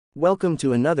Welcome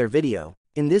to another video.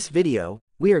 In this video,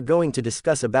 we are going to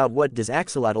discuss about what does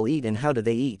axolotl eat and how do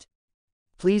they eat.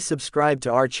 Please subscribe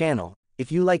to our channel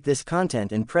if you like this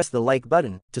content and press the like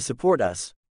button to support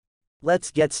us.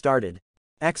 Let's get started.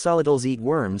 Axolotls eat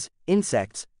worms,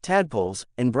 insects, tadpoles,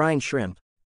 and brine shrimp.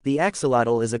 The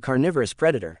axolotl is a carnivorous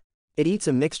predator. It eats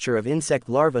a mixture of insect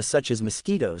larvae such as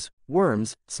mosquitoes,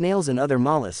 worms, snails and other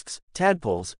mollusks,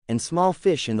 tadpoles, and small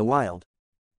fish in the wild.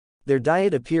 Their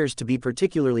diet appears to be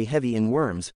particularly heavy in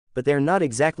worms, but they're not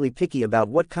exactly picky about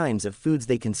what kinds of foods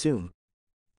they consume.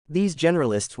 These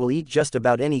generalists will eat just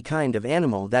about any kind of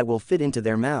animal that will fit into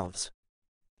their mouths.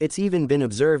 It's even been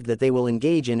observed that they will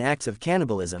engage in acts of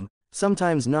cannibalism,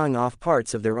 sometimes gnawing off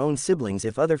parts of their own siblings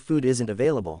if other food isn't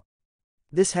available.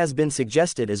 This has been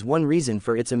suggested as one reason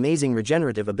for its amazing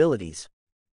regenerative abilities.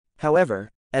 However,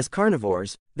 as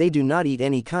carnivores, they do not eat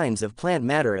any kinds of plant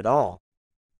matter at all.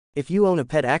 If you own a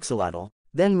pet axolotl,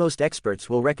 then most experts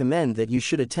will recommend that you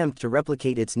should attempt to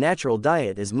replicate its natural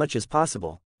diet as much as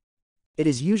possible. It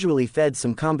is usually fed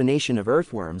some combination of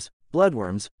earthworms,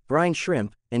 bloodworms, brine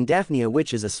shrimp, and Daphnia,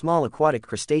 which is a small aquatic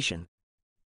crustacean.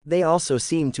 They also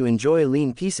seem to enjoy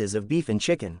lean pieces of beef and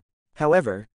chicken.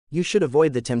 However, you should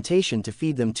avoid the temptation to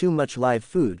feed them too much live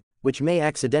food, which may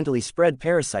accidentally spread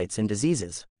parasites and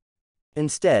diseases.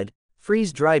 Instead,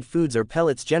 freeze-dried foods or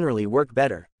pellets generally work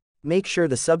better. Make sure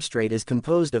the substrate is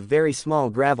composed of very small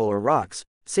gravel or rocks,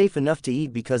 safe enough to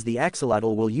eat because the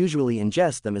axolotl will usually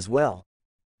ingest them as well.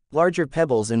 Larger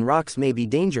pebbles and rocks may be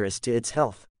dangerous to its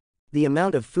health. The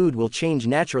amount of food will change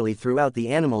naturally throughout the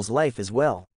animal's life as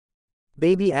well.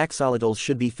 Baby axolotls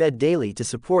should be fed daily to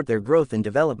support their growth and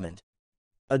development.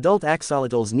 Adult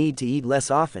axolotls need to eat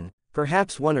less often,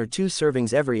 perhaps 1 or 2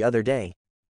 servings every other day.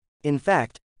 In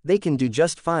fact, they can do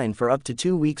just fine for up to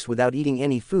 2 weeks without eating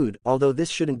any food, although this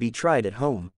shouldn't be tried at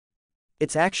home.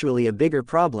 It's actually a bigger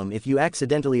problem if you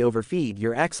accidentally overfeed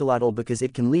your axolotl because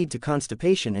it can lead to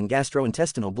constipation and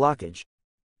gastrointestinal blockage.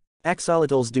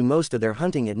 Axolotls do most of their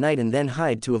hunting at night and then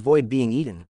hide to avoid being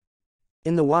eaten.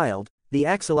 In the wild, the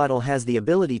axolotl has the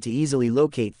ability to easily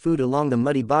locate food along the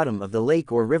muddy bottom of the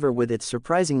lake or river with its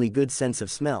surprisingly good sense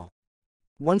of smell.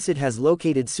 Once it has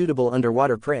located suitable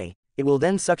underwater prey, it will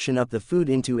then suction up the food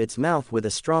into its mouth with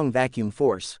a strong vacuum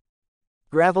force.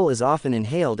 Gravel is often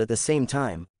inhaled at the same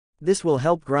time. This will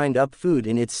help grind up food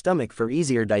in its stomach for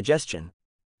easier digestion.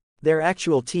 Their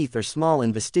actual teeth are small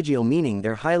and vestigial, meaning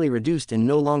they're highly reduced and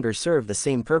no longer serve the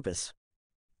same purpose.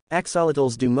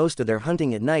 Axolotls do most of their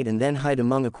hunting at night and then hide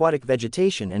among aquatic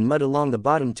vegetation and mud along the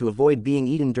bottom to avoid being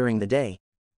eaten during the day.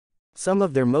 Some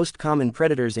of their most common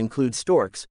predators include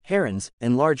storks, herons,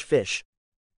 and large fish.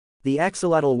 The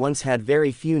axolotl once had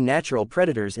very few natural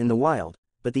predators in the wild,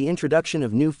 but the introduction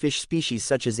of new fish species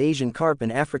such as Asian carp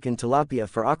and African tilapia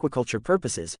for aquaculture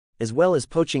purposes, as well as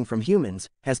poaching from humans,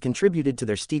 has contributed to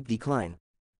their steep decline.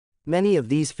 Many of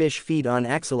these fish feed on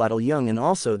axolotl young and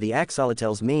also the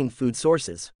axolotl's main food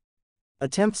sources.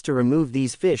 Attempts to remove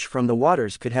these fish from the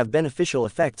waters could have beneficial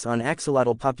effects on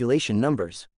axolotl population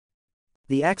numbers.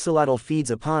 The axolotl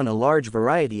feeds upon a large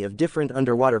variety of different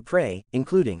underwater prey,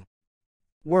 including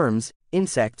worms,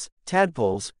 insects,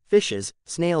 tadpoles, fishes,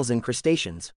 snails and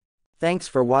crustaceans. Thanks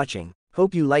for watching.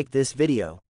 Hope you liked this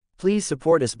video. Please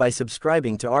support us by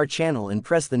subscribing to our channel and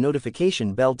press the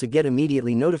notification bell to get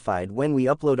immediately notified when we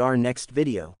upload our next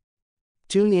video.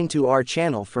 Tune into our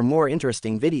channel for more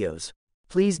interesting videos.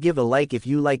 Please give a like if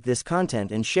you like this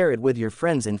content and share it with your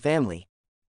friends and family.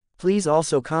 Please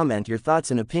also comment your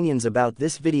thoughts and opinions about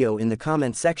this video in the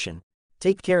comment section.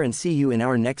 Take care and see you in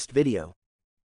our next video.